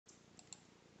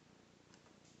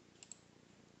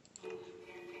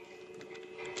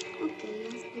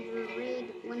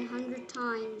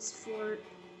is for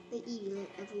the evil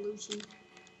evolution.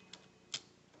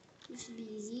 This should be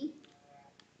easy.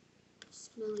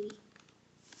 Smelly.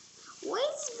 Why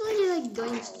is this villager like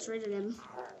going straight at him?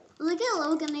 Like,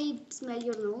 hello, can I smell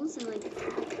your nose? And like,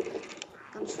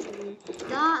 come straight in.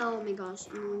 Oh my gosh,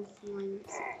 I'm flying.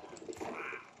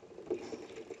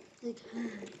 Like,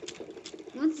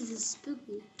 what is this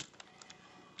spooky?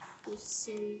 You're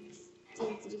so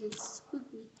dense that you can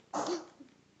spook me.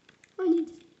 I need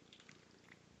it.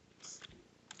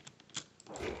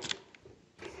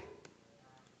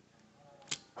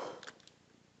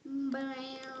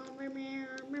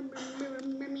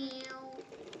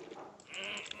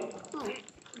 Oh,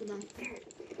 goodbye.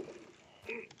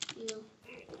 Ew.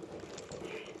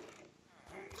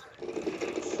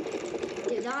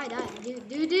 Dude, die.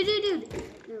 Dude.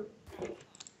 No.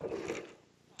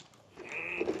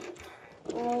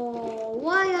 Oh,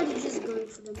 why are you just going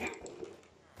for them?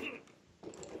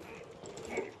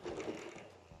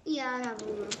 Yeah, I have a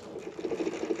little.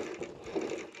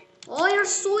 Oh, you're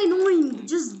so annoying.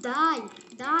 Just die.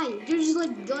 You're just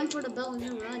like going for the bell and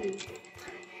you're running.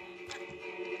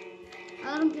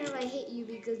 I don't care if I hit you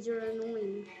because you're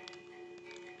annoying.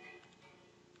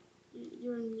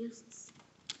 You're a nuisance.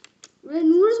 Where's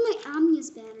my Omnius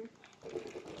banner?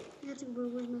 I have to go.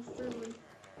 Where's my third one?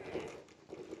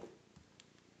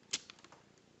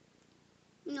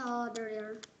 No, there they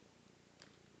are.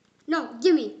 No,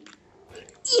 gimme!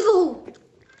 Evil!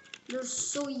 They're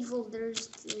so evil. They're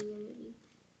just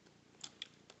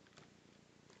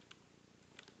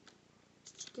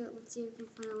check out. Let's see if we can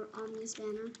find our Omnius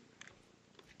banner.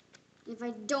 If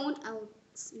I don't, I'll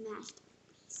smash the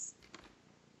face.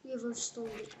 Whoever stole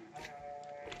it.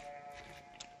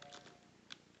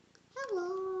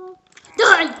 Hello.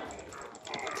 Die!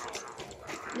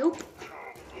 Nope.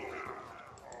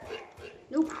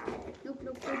 Ooh,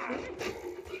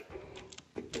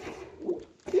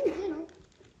 hello.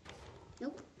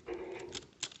 Nope.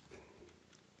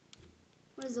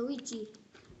 Where's the witchy?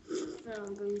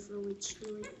 I'm going for a witch.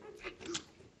 Anyway.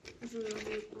 I think I'll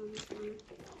wait on this one.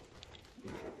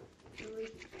 I'll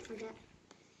wait for that.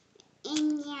 And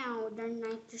now the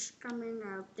night is coming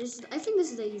out. I think this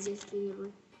is the easiest thing ever.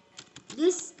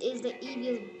 This is the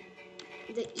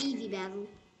Eevee battle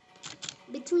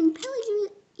between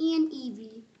Pillager and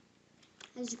Eevee,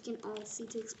 as you can all see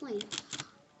to explain.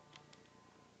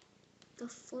 The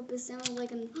flip is sounding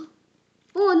like an.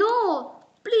 Oh no!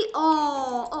 Please!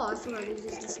 Oh! I forgot it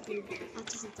just disappeared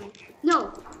after some time.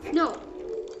 No!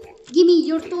 Give me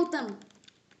your totem.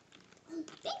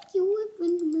 Thank you.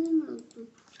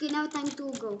 Okay, now time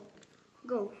to go.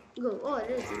 Go. Oh,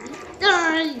 there's easy.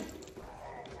 Die!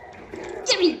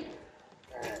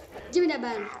 Give me that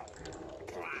band.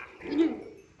 You do.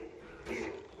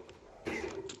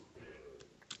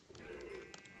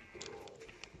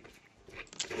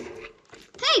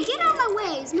 Hey, get out of my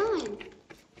way. It's mine.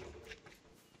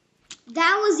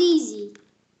 That was easy.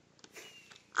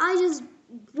 I just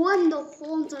won the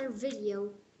whole entire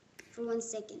video for 1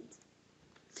 second.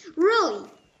 Really?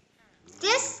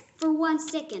 This for 1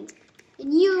 second.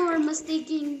 And you are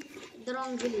mistaking the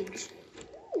wrong village.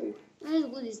 Ooh, that is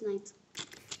good this night.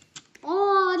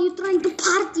 Oh, are you trying to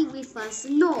party with us?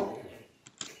 No.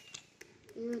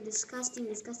 Ew, disgusting.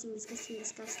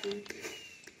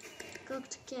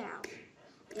 Cooked cow.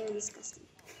 Ew, disgusting.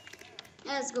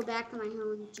 Let's go back to my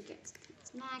home. Jucat.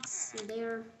 Max, you're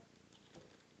there.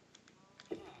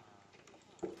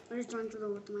 I'm just trying to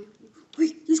go to my home.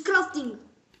 Wait, he's crafting.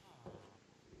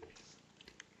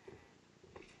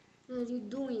 What are you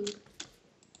doing?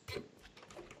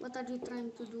 What are you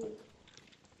trying to do?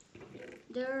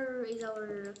 There is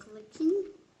our collection.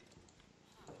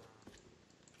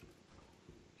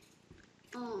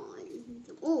 I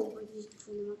just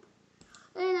pulled them up.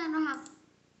 And I don't have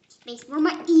space for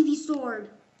my Eevee sword.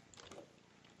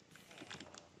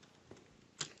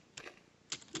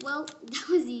 Well, that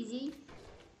was easy.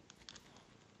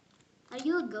 Are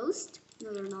you a ghost?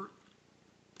 No, you're not.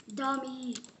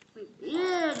 Dummy. Wait,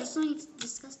 yeah, there's so much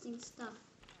disgusting stuff.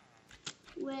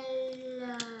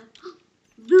 Well,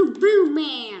 Boo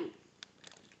Man.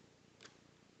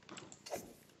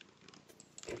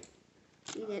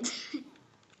 You did.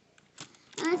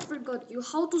 And I forgot you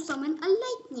how to summon a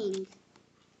lightning.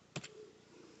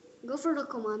 Go for the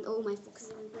command. Oh, my focus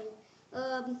is on play.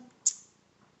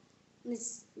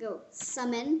 Let's go.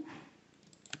 Summon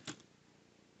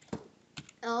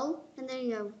L, and there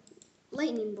you go.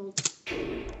 Lightning bolt.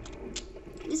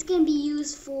 This can be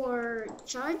used for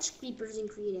charge creepers and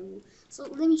creative. So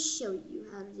let me show you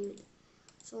how to do it.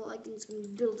 So I can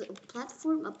just build a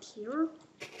platform up here.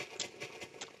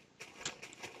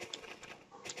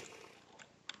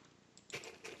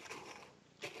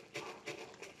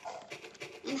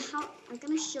 I'm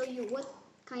gonna show you what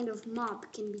kind of mob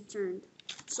can be turned.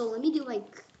 So let me do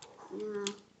like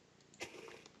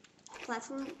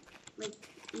platform like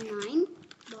 9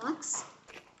 blocks.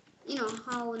 You know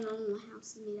how a normal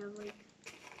house is made of, like,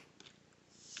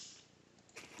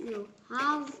 you know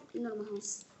how a normal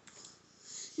house.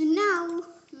 And now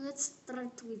let's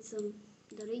start with the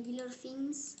regular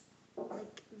things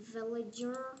like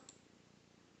villager,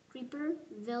 creeper,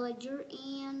 villager,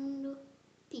 and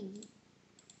piggy.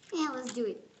 Yeah, let's do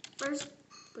it. First,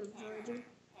 put a villager.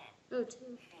 Oh,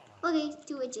 2. Okay,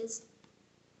 2 witches.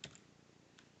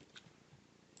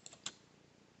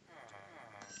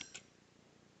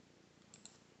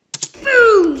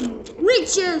 Boom!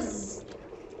 Witches!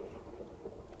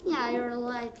 Yeah, you're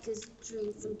alive because you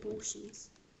drink some potions.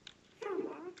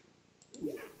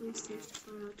 I'm still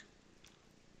far out.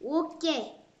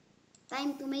 Okay,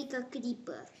 time to make a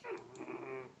creeper.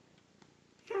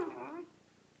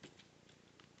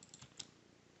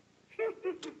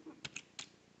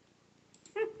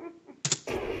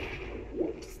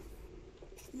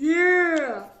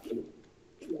 Yeah!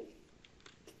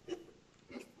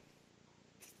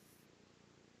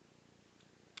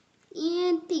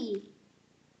 And piggy.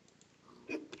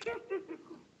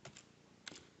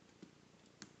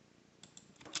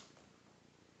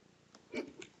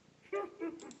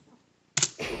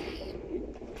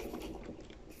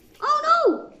 Oh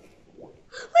no!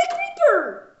 My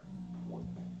creeper!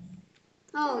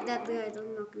 Oh, that guy,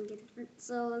 I'm not gonna get hurt,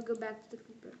 so I'll go back to the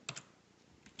creeper.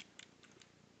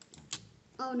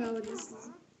 Oh no, this is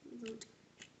loot.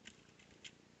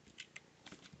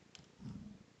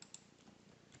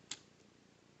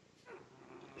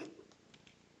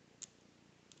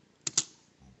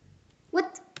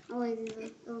 What? Oh,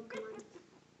 oh, come on.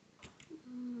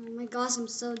 Oh my gosh, I'm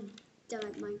so dumb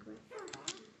at Minecraft.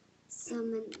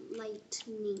 Summon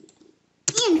lightning.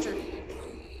 Enter!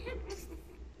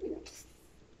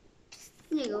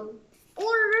 There you go.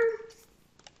 Order!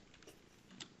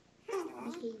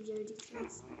 Behavior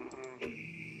defense.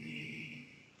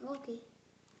 Okay.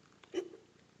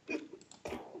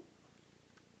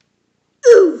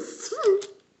 Oof!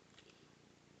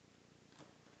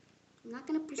 I'm not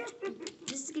gonna push the creeper.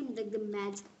 This is gonna be like the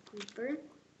magic creeper.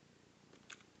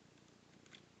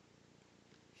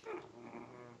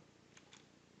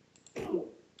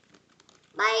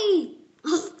 Bye!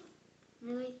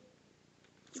 Really?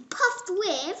 You puffed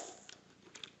with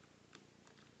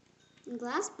a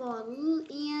glass bottle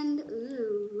and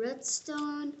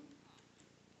redstone.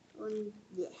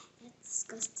 Yeah, that's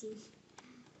disgusting.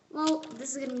 Well,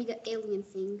 this is gonna be the alien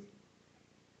thing.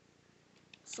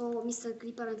 So, Mr.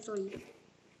 Creeper, I'm sorry.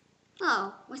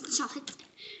 Oh, what's not?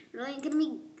 Really, gonna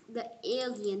be the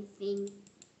alien thing.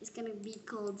 It's gonna be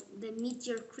called the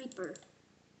meteor creeper.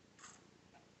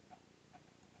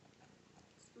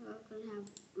 So I'm gonna have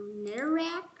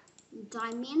netherrack,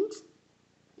 diamond,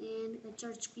 and a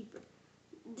charge creeper.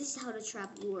 This is how the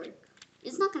trap works.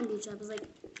 It's not gonna be a trap. It's like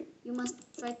you must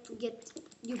try to get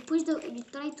you try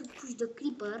to push the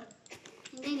creeper,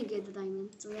 and then you get the diamond.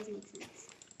 So that makes sense.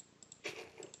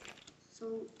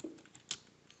 So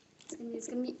it's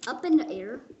gonna be up in the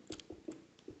air.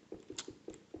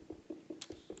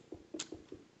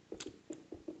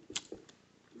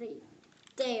 Right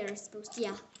there, supposed to,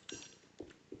 yeah.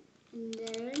 And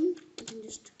then you can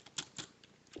just,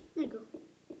 there you go.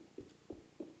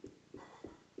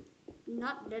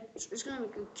 Not that, it's gonna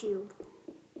make a cube.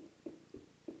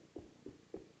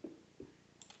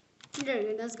 There you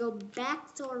go, let's go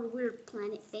back to our weird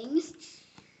planet thing.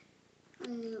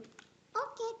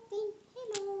 Okay, thing,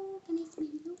 hello, can I smell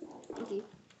you? Okay.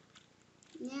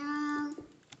 Now,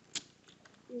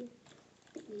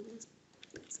 let's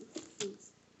put some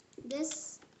things.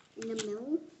 This in the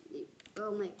middle.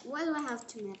 Oh my, why do I have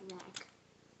to netherrack?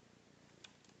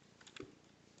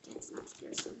 That's not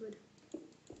here so good.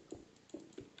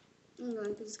 I'm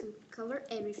going to just cover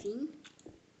everything.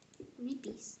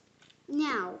 Repeat.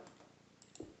 Now,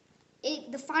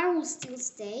 the fire will still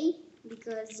stay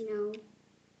because, you know.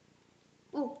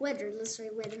 Oh, weather. Let's try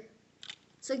weather.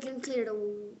 So you can clear the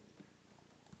wall.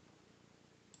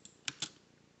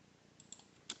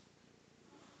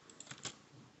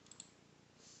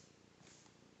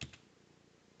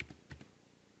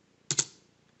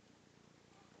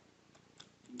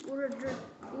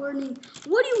 Warning.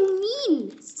 What do you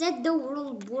mean? Set the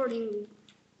world warning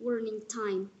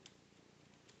time.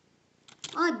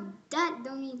 Oh, that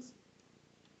don't mean.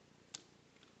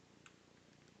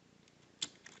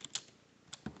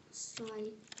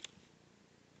 Sorry.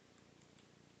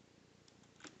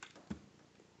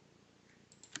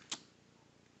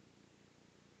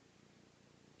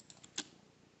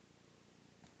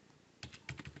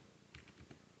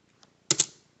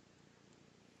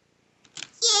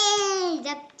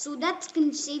 wait, that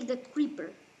can save the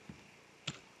creeper.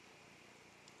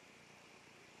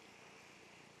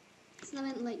 It's not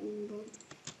a lightning bolt.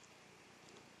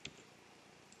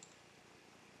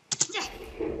 Yeah.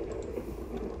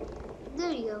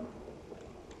 There you go.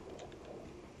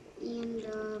 And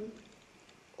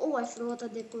oh, I forgot a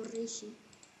decoration.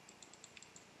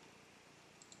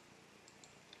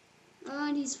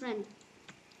 And his friend.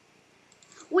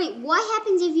 Wait, what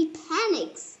happens if he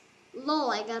panics?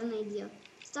 Lol, I got an idea.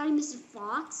 Starting Mr.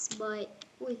 Fox, but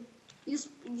wait, you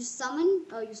summon,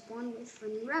 you spawn with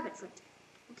friendly rabbit foot.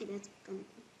 Okay, that's kind of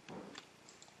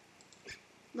cool.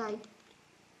 Died.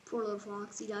 Poor little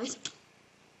fox, he died.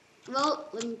 Well,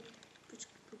 let me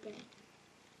okay.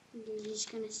 He's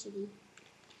just kind of shitty.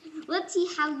 Let's see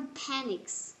how he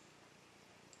panics.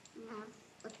 I have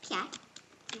a cat,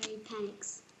 and he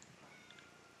panics.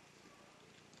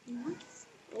 What?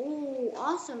 Oh,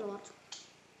 ocelot.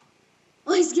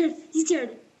 Oh, he's scared. He's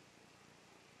scared.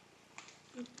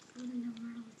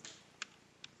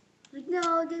 Like,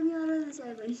 no, get me out of this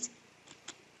island.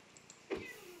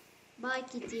 Bye,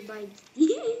 kitty. Bye,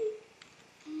 kitty.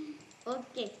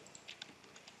 Okay.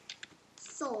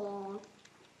 So,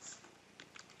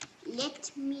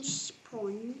 let me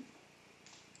spawn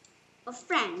a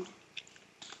friend.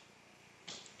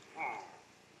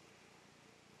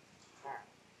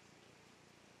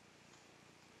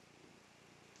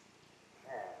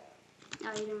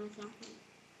 Oh, you don't have that one.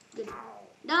 Good.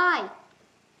 Die!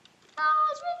 Oh,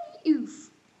 it's really oof.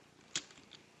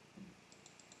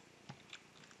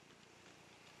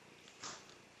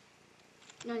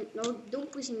 No,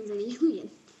 don't push him as an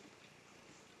alien.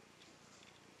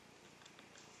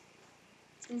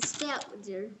 It's gonna stay out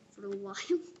there for a while.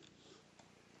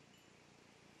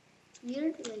 It's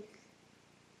weird, like.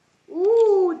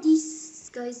 Ooh, these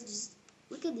guys just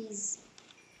look at these.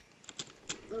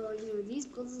 These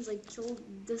buildings like killed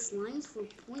this lines for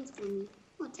points for me.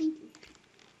 Oh, thank you.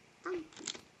 Thank you.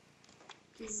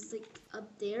 He's like up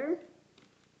there.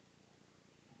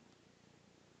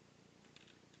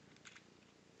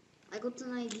 I got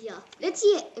an idea. Let's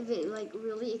see if it like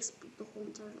really explodes the whole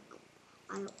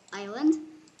entire island.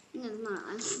 No, it's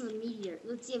not. It's a meteor.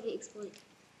 Let's see if it explodes.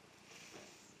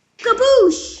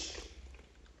 Kaboosh!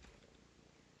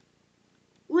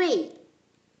 Wait.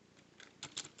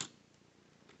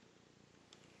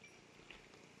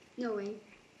 No way.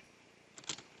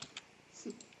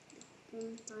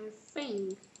 Entire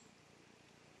thing.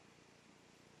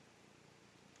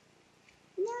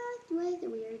 No, it's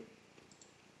weird.